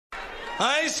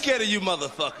I ain't scared of you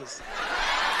motherfuckers.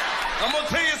 I'm gonna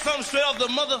tell you something straight off the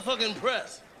motherfucking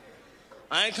press.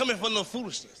 I ain't coming for no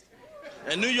foolishness.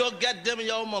 In New York, goddammit,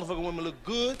 y'all motherfucking women look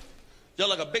good. Y'all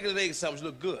like a bacon and egg sandwich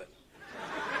look good.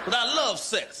 But I love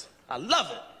sex. I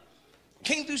love it.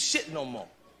 Can't do shit no more.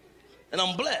 And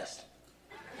I'm blessed.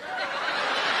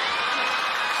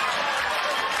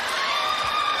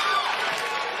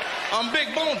 I'm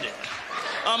big boned.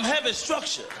 I'm heavy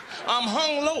structured. I'm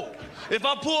hung low. If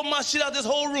I pull my shit out, this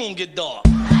whole room get dark.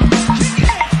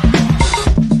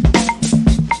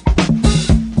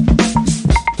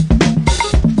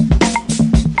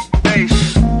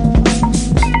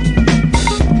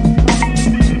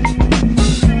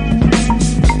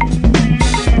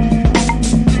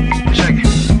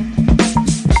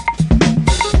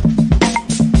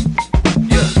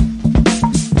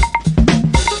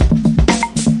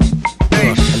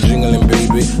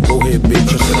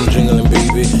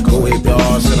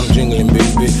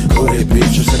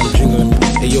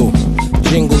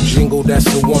 That's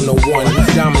the 101.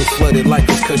 Diamond flooded like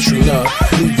it's Katrina.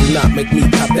 Please do not make me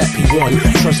cop that P1.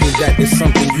 Trust me, that is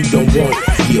something you don't want.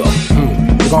 Yeah.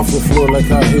 Look off the floor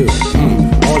like I heal.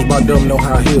 Orange by dumb know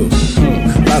how I heal.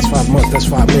 Last 5 months, that's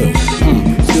 5 mil.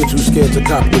 Still too scared to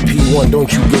cop the P1. Don't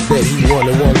you get that? He won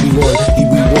and 1v1. He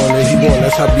be one and he won.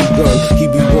 That's how we done. He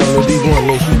be one and he won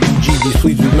and he be GBs.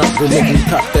 Please do not go make me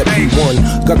cop that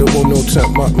P1. Got the 1 no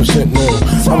temp, my percent no.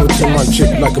 I'ma tell my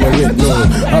chick like I'm a rent no.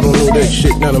 I don't know that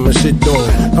shit, now I'ma sit down.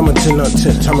 I'm a 10 on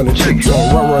 10, time on the chick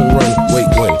on. Run,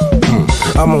 wait, when.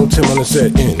 I'm on 10 on the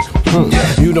set in.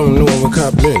 You don't know I'm a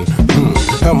cop in.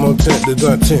 I'm on 10 to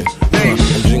dot 10. I'm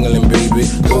jingling, baby.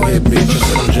 Go ahead, bitch. I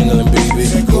said I'm jingling,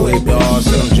 baby. Go ahead, bitch. I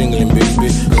said I'm jingling, baby.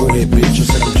 Go ahead, bitch. I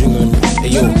said I'm jingling. Hey,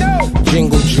 yo.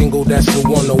 Jingle, jingle, that's the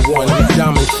 101.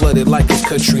 Diamond flooded like it's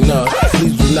Katrina.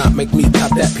 Please do not make me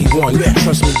cop that P1.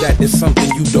 Trust me, that is something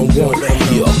you don't want.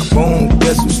 Yeah. Boom,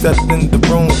 guess who stepped in the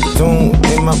room? Zoom,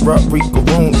 in my rock Rico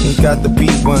room. He got the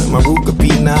P1, my Ruger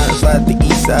P9. Slide the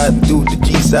east side, do the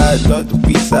G side, dog the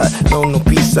B side. No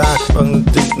peace sign. Fucking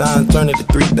the 3-9, turn it to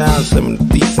 3 down, 7 to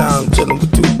 3 times. Chillin'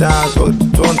 with 2 times, fuck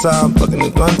the 1 time, fucking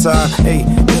the 1 time. Hey,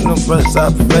 there's no front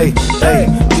side for play. Hey,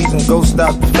 please and go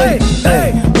stop the fake.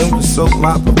 Hey, when we so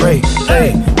my parade.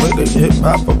 Hey, when the hip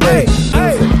hop parade.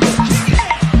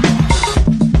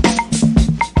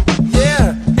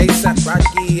 Yeah, ASAP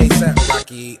Rocky, ASAP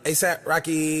Rocky, ASAP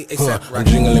Rocky, ASAP Rocky. I'm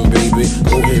jingling, baby.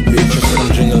 Go ahead, bitch. I said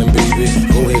I'm jingling, baby.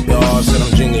 Go ahead, bitch. I said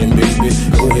I'm jingling, baby.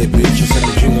 Go ahead, bitch. I said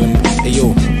I'm jingling. Hey,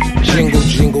 yo. Jingle,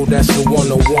 jingle, that's the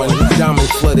 101. Diamond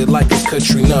flooded like it's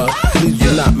Katrina. Please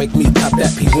do not make me cop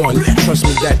that P1. Trust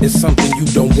me, that is something you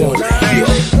don't want.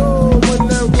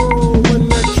 Yeah.